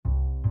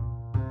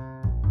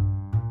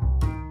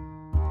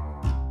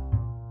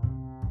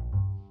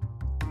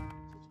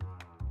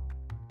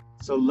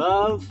So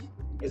love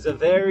is a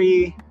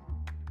very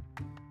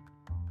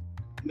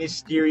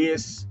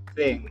mysterious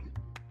thing.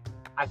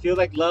 I feel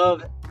like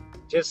love,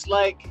 just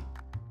like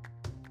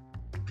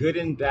good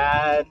and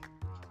bad,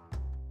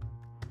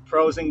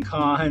 pros and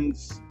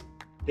cons,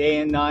 day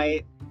and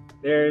night,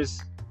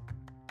 there's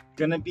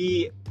gonna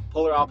be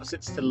polar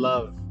opposites to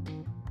love.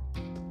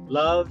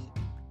 Love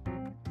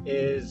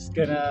is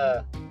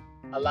gonna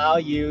allow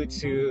you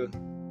to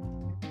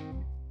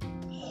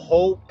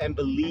hope and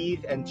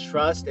believe and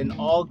trust in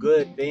all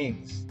good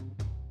things.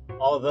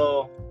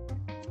 Although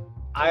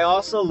I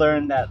also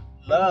learned that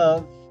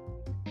love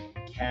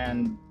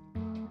can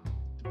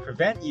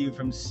prevent you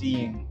from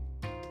seeing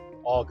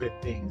all good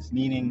things,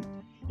 meaning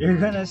you're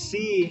gonna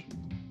see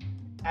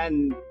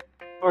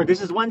or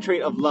this is one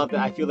trait of love that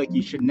I feel like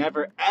you should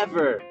never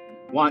ever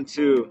want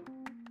to,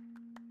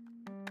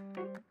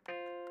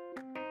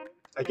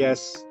 I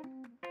guess,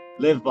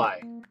 live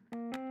by.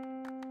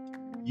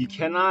 You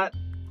cannot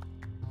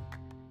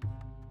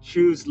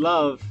choose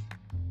love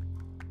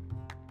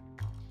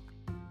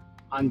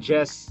on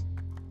just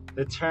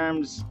the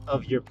terms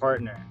of your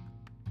partner,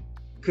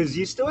 because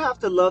you still have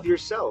to love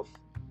yourself,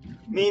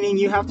 meaning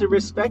you have to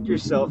respect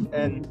yourself,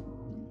 and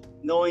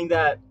knowing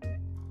that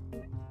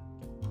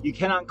you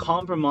cannot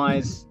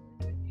compromise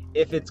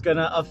if it's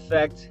gonna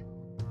affect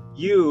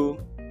you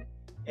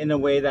in a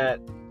way that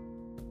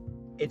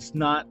it's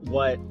not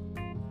what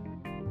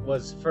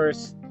was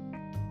first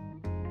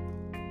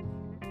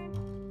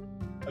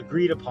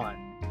agreed upon.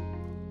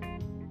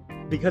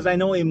 Because I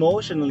know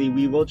emotionally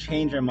we will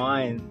change our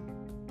mind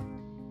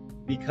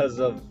because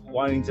of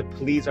wanting to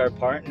please our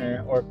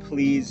partner or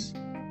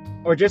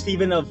just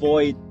even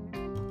avoid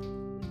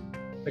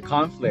the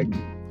conflict.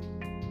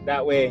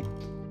 That way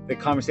the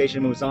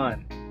conversation moves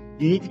on.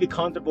 You need to be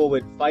comfortable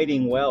with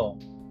fighting well,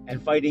 and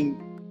fighting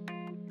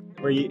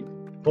where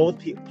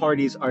both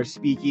parties are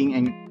speaking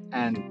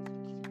and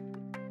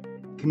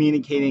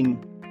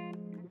communicating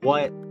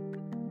what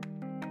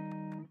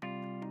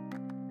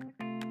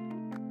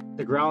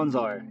the grounds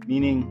are,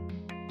 meaning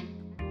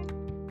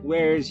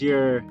where's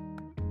your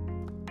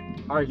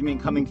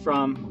argument coming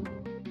from,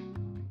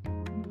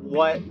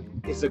 what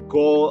is the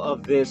goal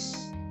of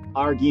this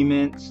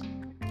argument,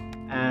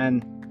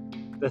 and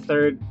the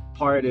third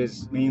part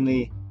is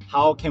mainly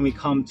how can we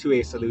come to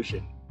a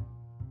solution.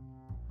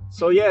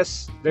 So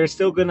yes, there's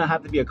still gonna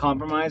have to be a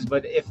compromise,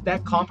 but if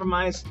that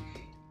compromise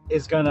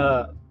is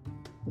gonna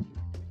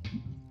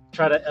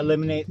try to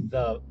eliminate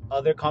the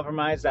other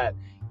compromise that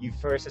you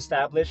first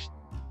established,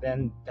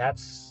 then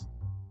that's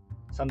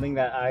something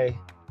that I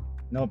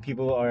know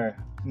people are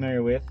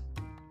familiar with,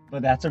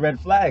 but that's a red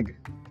flag.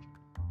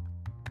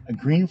 A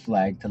green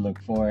flag to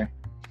look for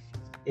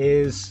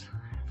is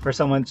for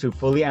someone to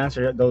fully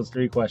answer those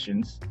three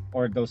questions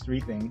or those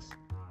three things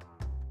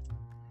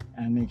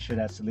and make sure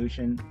that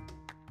solution,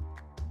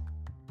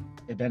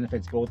 it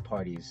benefits both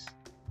parties,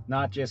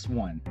 not just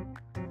one.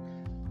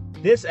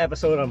 This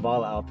episode on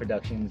Ball Out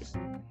Productions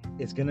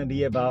is going to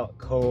be about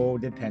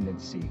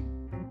codependency.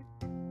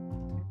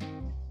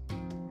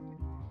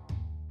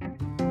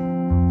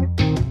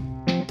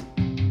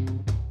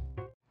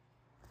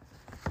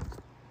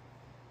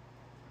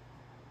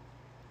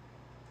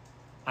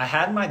 I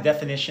had my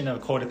definition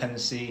of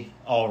codependency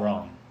all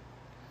wrong.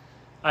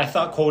 I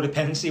thought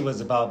codependency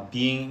was about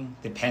being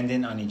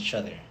dependent on each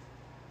other.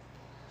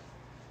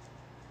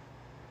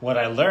 What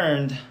I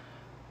learned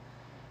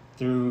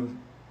through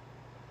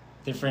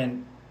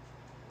different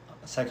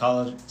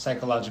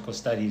psychological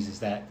studies is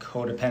that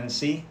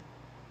codependency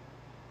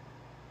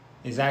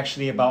is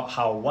actually about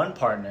how one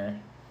partner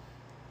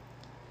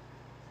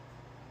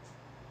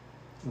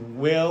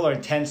will or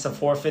tends to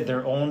forfeit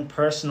their own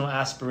personal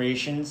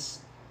aspirations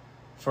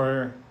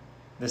for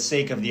the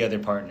sake of the other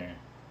partner.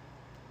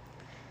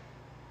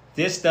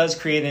 This does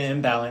create an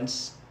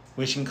imbalance,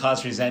 which can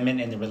cause resentment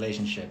in the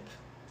relationship.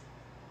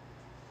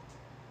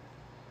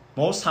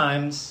 Most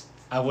times,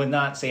 I would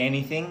not say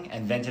anything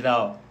and vent it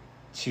out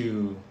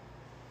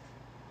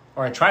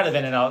or I try to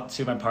vent it out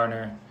to my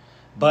partner,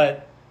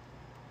 but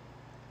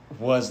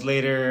was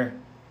later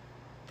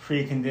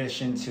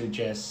preconditioned to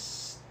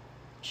just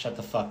shut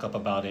the fuck up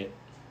about it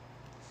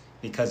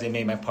because it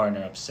made my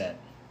partner upset.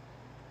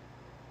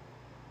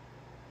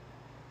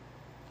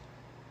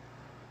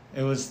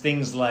 It was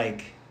things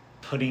like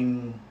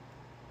putting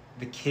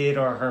the kid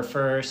or her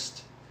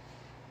first,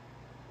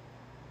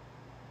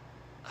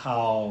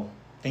 how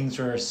things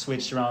were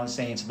switched around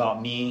saying it's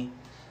about me,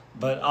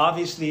 but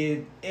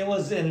obviously it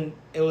was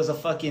a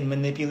fucking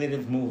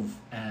manipulative move,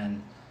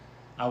 and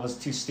I was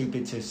too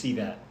stupid to see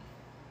that.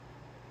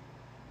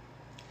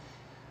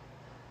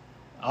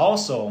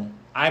 Also,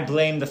 I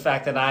blame the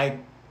fact that I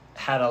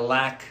had a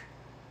lack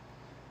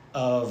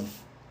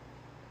of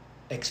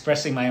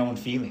expressing my own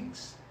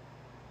feelings.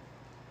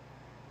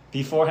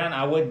 Beforehand,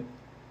 I would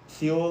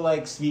feel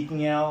like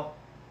speaking out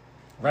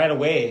right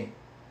away,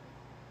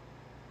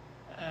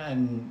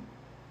 and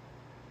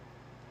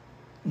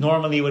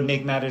normally would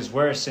make matters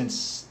worse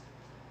since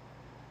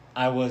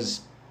I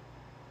was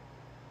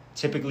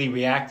typically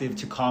reactive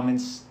to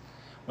comments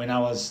when I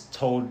was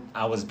told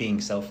I was being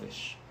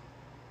selfish.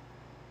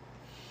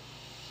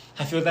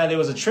 I feel that it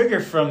was a trigger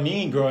from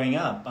me growing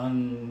up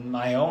on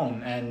my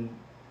own, and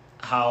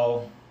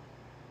how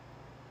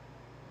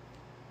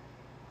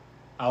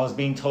I was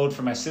being told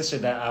from my sister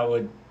that I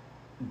would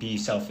be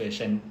selfish,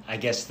 and I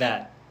guess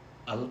that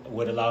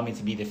would allow me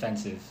to be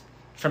defensive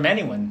from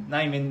anyone,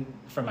 not even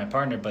from my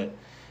partner, but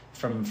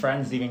from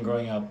friends. Even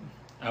growing up,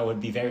 I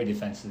would be very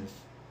defensive.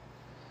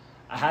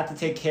 I had to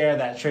take care of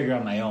that trigger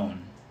on my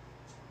own.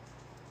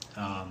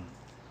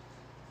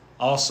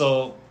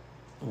 Also,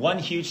 one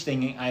huge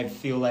thing I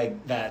feel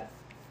like that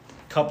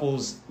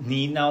couples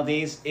need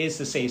nowadays is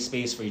the safe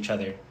space for each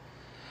other.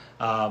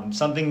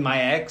 Something my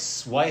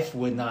ex-wife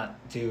would not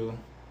do,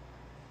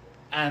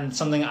 and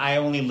something I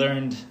only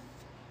learned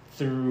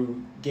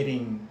through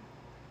getting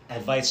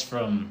advice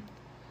from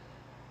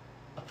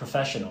a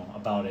professional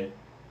about it.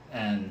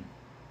 And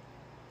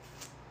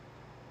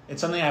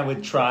it's something I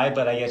would try,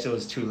 but I guess it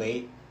was too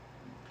late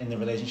in the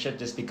relationship,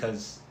 just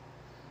because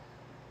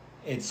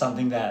it's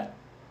something that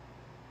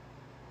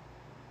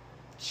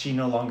she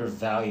no longer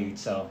valued.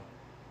 So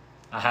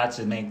I had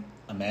to make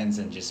amends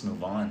and just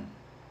move on.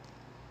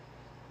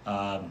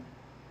 I'm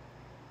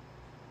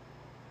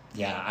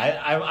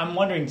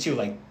wondering too,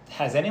 like,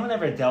 has anyone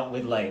ever dealt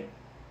with like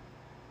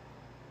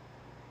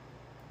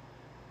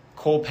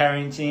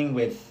co-parenting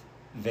with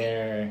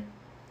their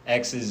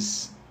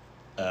ex's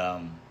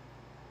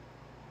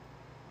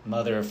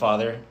mother or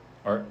father,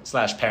 or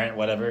 / parent,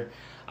 whatever?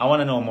 I want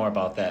to know more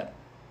about that.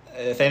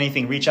 If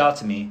anything, reach out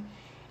to me.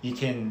 You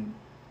can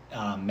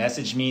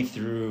message me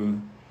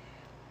through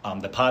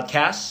the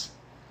podcast,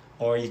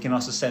 or you can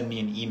also send me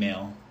an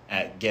email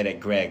at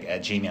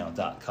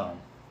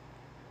getatgreg@gmail.com.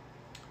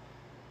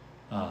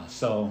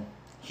 So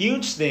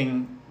huge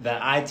thing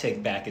that I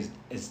take back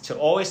is to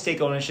always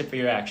take ownership for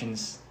your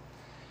actions.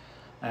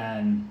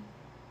 And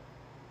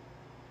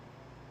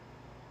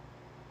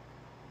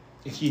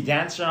if you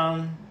dance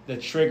around the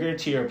trigger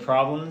to your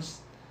problems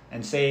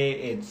and say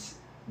it's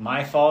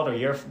my fault or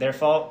their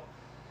fault,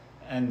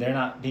 and they're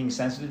not being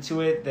sensitive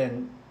to it,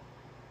 then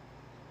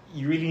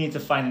you really need to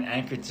find an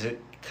anchor to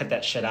cut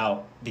that shit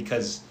out.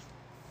 Because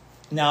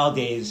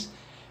nowadays,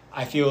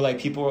 I feel like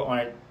people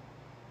aren't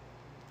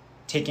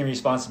taking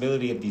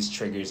responsibility of these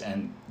triggers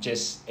and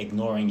just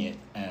ignoring it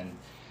and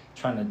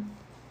trying to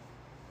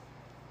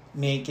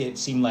make it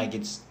seem like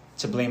it's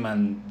to blame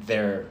on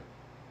their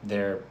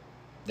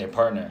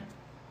partner.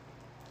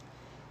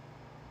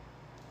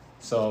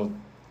 So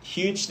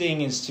huge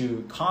thing is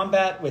to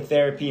combat with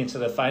therapy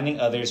instead of finding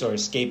others or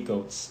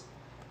scapegoats,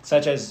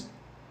 such as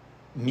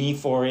me,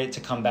 for it to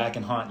come back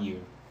and haunt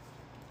you.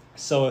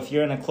 So if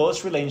you're in a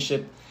close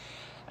relationship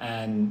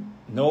and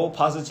no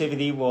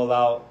positivity will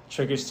allow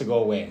triggers to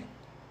go away,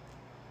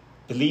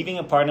 believing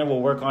a partner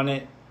will work on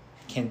it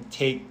can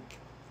take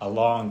a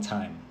long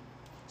time.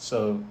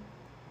 So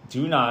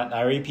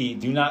I repeat,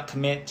 do not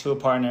commit to a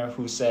partner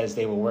who says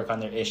they will work on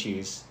their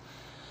issues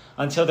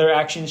until their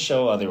actions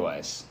show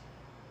otherwise.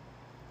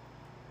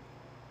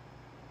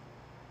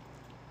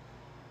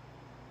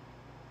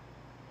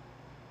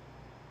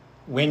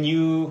 When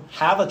you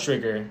have a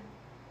trigger,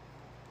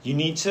 you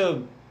need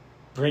to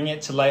bring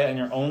it to light on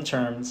your own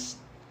terms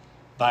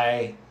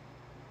by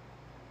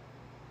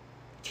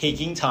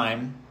taking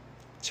time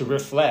to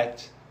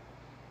reflect,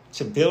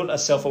 to build a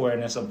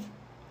self-awareness of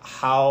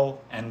how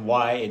and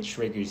why it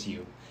triggers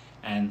you,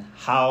 and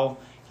how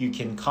you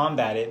can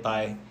combat it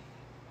by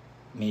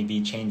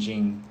maybe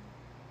changing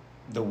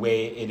the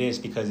way it is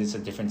because it's a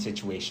different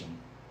situation.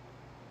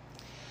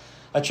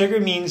 A trigger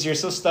means you're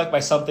still stuck by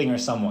something or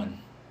someone.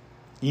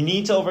 You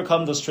need to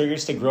overcome those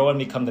triggers to grow and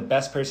become the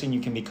best person you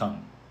can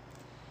become.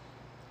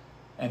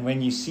 And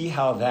when you see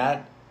how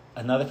that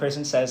another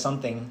person says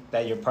something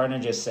that your partner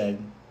just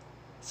said,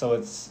 so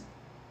it's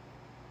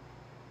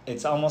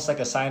almost like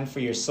a sign for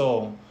your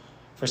soul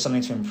for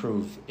something to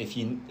improve,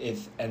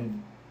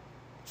 and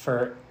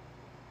for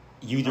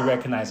you to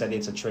recognize that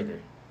it's a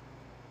trigger.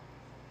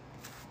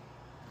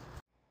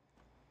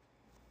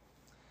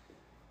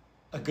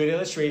 A good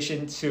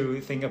illustration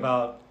to think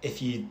about,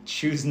 if you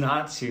choose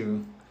not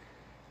to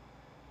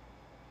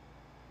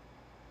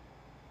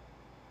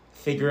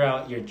figure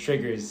out your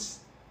triggers,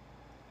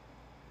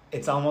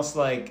 it's almost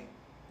like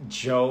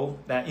Joe,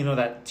 that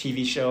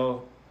TV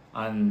show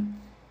on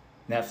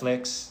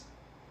Netflix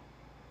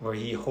where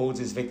he holds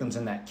his victims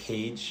in that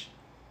cage.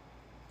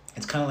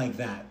 It's kind of like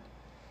that.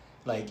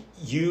 Like,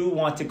 you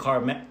want to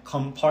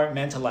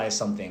compartmentalize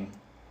something,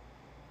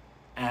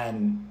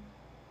 and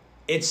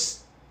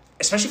it's,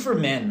 especially for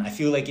men, I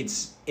feel like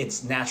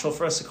it's natural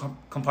for us to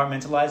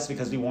compartmentalize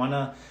because we want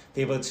to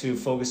be able to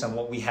focus on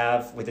what we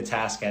have with the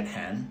task at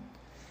hand.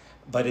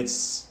 But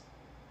it's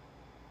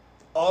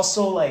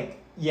also like,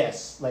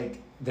 yes, like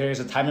there's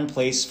a time and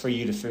place for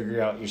you to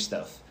figure out your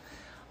stuff.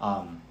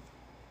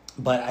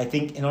 But I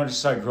think in order to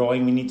start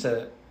growing, we need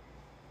to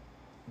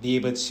be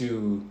able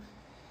to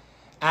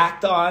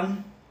act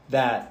on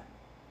that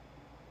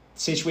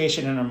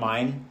situation in our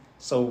mind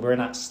so we're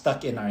not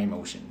stuck in our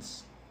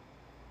emotions.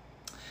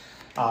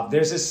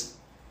 There's this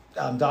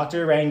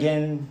Dr.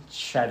 Rangan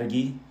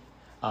Chatterjee.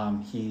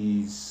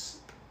 He's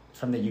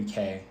from the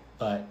UK,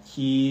 but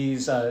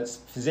he's a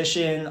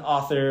physician,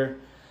 author,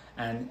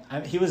 and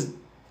he was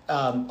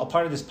a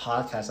part of this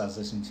podcast I was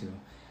listening to,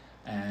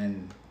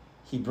 and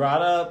he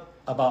brought up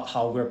about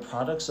how we're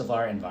products of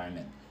our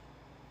environment.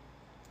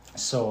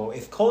 So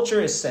if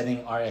culture is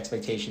setting our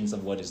expectations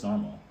of what is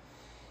normal,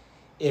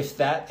 if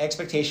that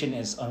expectation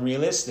is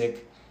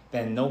unrealistic,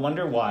 then no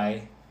wonder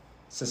why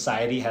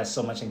society has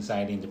so much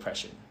anxiety and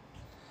depression.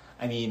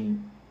 I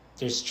mean,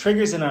 there's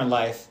triggers in our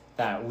life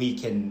that we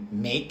can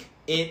make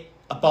it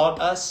about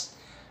us,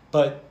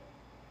 but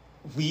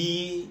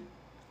we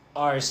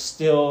are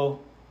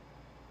still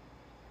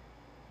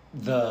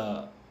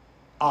the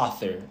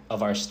author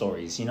of our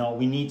stories. You know,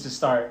 we need to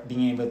start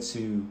being able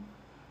to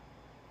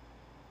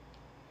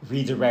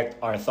redirect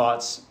our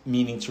thoughts,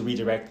 meaning to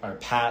redirect our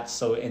paths.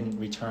 So in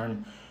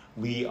return,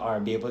 we are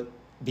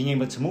being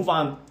able to move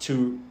on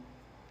to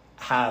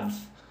have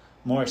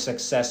more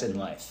success in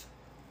life.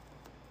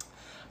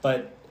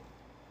 But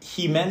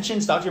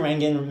Dr.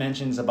 Rangan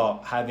mentions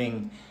about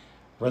having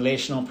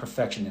relational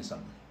perfectionism.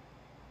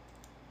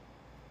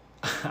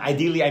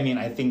 Ideally,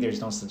 I think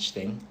there's no such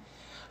thing.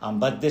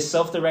 But this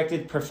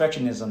self-directed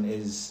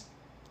perfectionism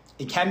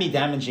it can be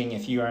damaging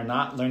if you are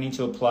not learning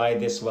to apply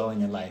this well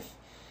in your life.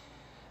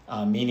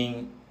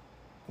 Meaning,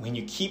 when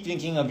you keep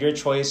thinking of your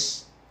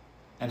choice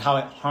and how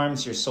it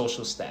harms your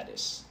social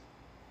status.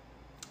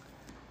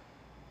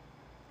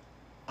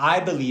 I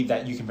believe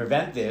that you can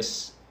prevent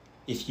this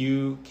if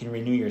you can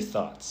renew your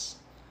thoughts.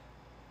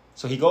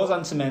 So he goes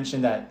on to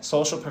mention that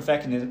social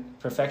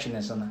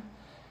perfectionism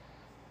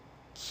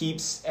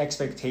keeps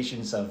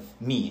expectations of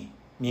me,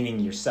 meaning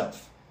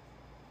yourself.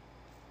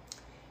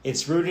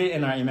 It's rooted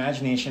in our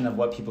imagination of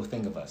what people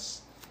think of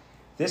us.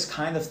 This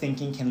kind of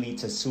thinking can lead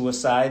to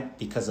suicide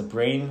because of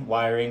brain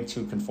wiring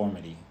to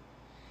conformity.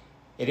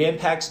 It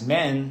impacts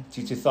men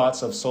due to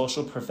thoughts of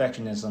social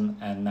perfectionism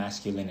and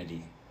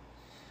masculinity.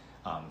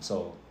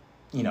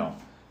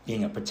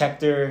 Being a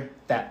protector,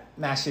 that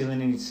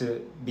masculinity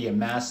to be a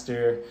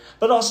master,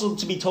 but also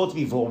to be told to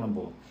be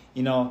vulnerable.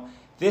 You know,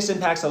 this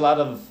impacts a lot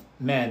of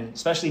men,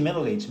 especially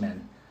middle-aged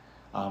men.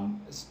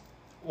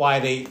 Why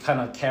they kind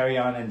of carry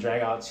on and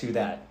drag out to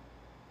that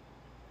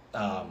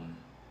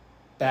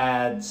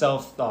bad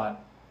self-talk,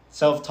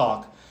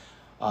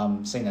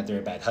 saying that they're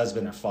a bad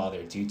husband or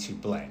father due to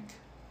blank.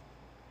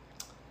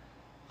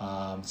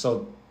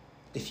 So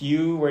if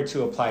you were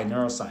to apply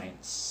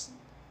neuroscience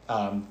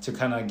to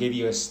kind of give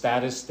you a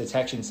status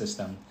detection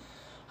system,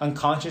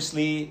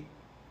 unconsciously,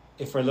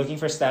 if we're looking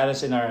for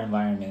status in our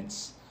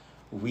environments,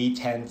 we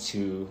tend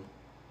to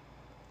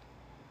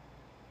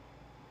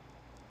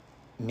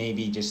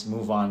maybe just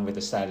move on with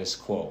the status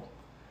quo.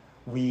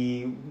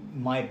 We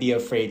might be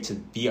afraid to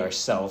be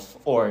ourselves,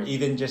 or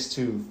even just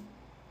to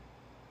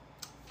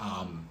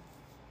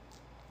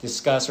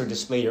discuss or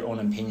display your own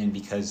opinion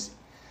because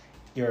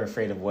you're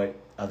afraid of what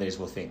others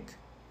will think.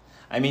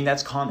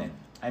 That's common.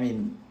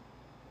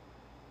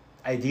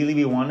 Ideally,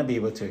 we want to be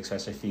able to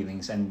express our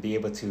feelings and be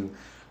able to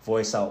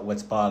voice out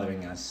what's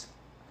bothering us.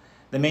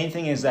 The main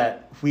thing is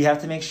that we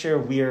have to make sure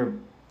we're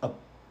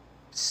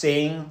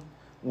saying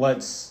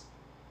what's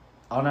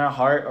on our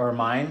heart or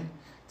mind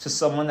to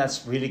someone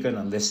that's really going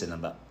to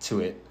listen to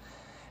it.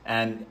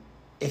 And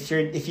if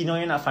you know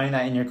you're not finding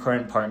that in your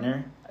current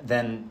partner,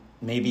 then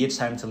maybe it's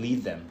time to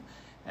leave them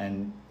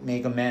and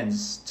make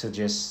amends to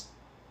just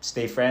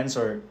stay friends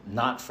or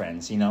not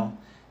friends,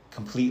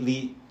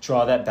 completely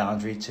draw that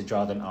boundary to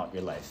draw them out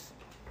your life.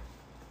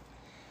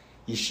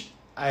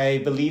 I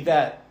believe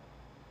that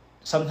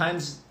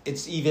sometimes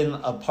it's even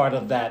a part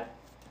of that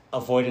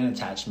avoidant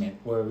attachment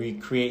where we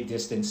create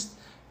distance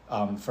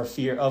for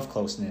fear of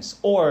closeness,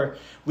 or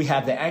we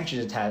have the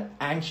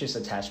anxious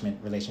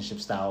attachment relationship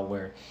style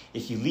where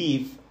if you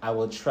leave, I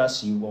will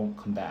trust you won't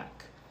come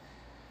back.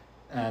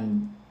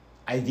 And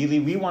ideally,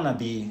 we want to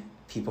be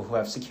people who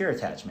have secure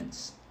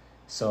attachments.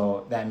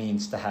 So that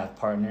means to have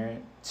partners'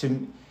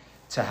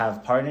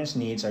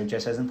 needs are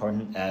just as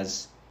important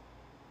as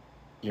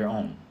your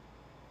own.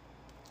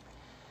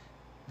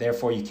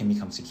 Therefore, you can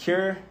become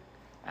secure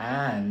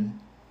and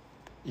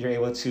you're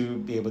able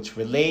to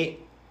relate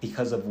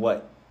because of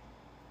what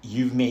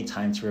you've made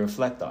time to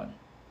reflect on.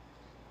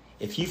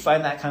 If you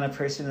find that kind of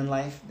person in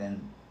life,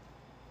 then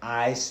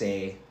I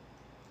say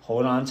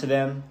hold on to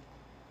them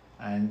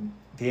and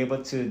be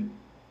able to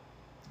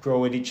grow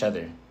with each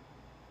other.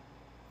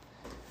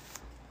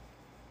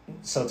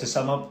 So to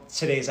sum up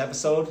today's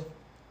episode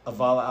of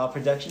Vala Al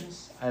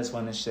Productions, I just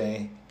want to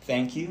say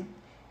thank you,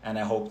 and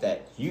I hope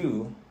that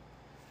you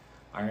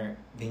are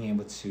being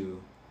able to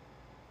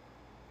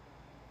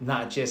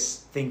not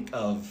just think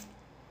of,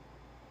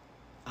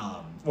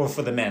 or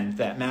for the men,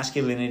 that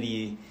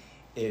masculinity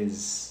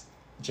is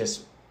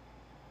just,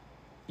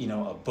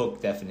 a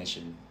book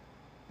definition.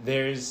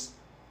 There's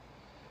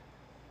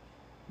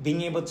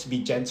being able to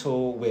be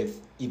gentle with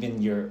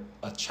even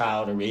a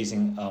child or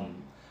raising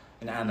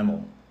an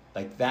animal.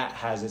 Like that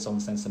has its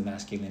own sense of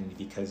masculinity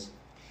because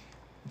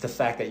the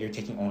fact that you're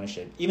taking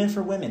ownership, even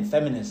for women,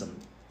 feminism,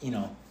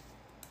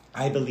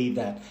 I believe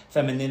that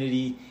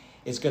femininity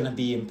is going to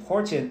be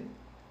important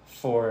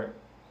for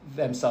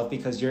themselves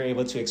because you're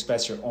able to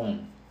express your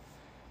own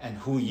and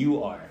who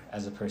you are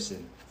as a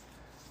person.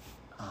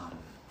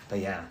 But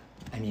yeah,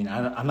 I mean,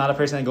 I'm not a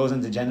person that goes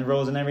into gender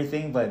roles and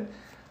everything, but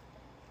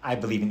I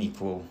believe in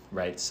equal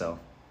rights, so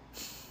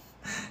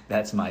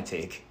that's my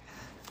take.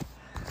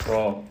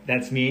 Well,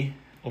 that's me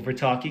over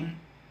talking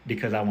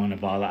because I want to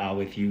ball out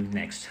with you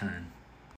next time.